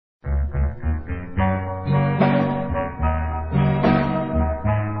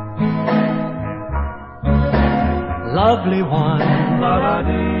lovely one,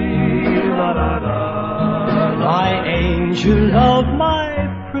 my angel love, my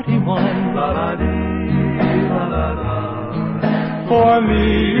pretty one. For me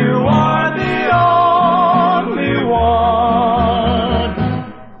you are the only one.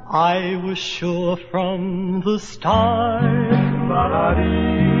 I was sure from the start.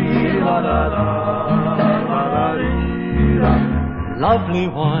 Lovely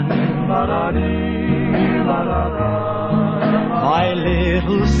one, my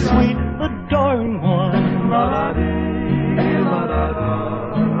little sweet adoring one.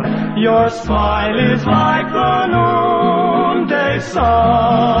 Your smile is like the noonday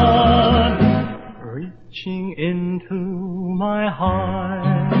sun, reaching into my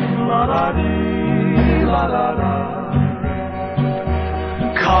heart.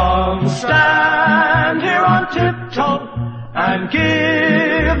 Come stand here on tiptoe and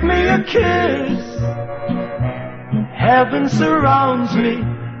give me a kiss. Heaven surrounds me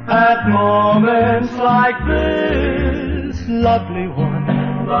at moments like this. Lovely one,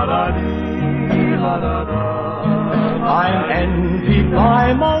 I'm envied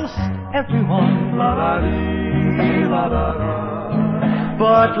by most everyone,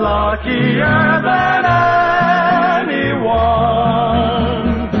 but luckier than anyone,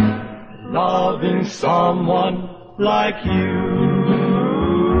 loving someone like you.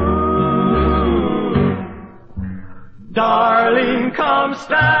 Darling, come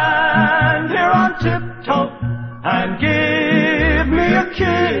stand here on tiptoe and give me a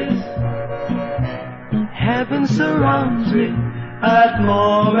kiss. Heaven surrounds me at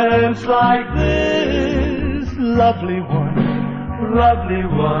moments like this. Lovely one, lovely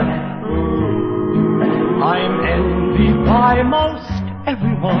one. I'm envied by most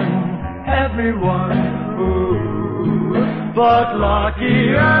everyone, everyone, but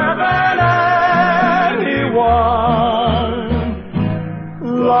luckier than ever.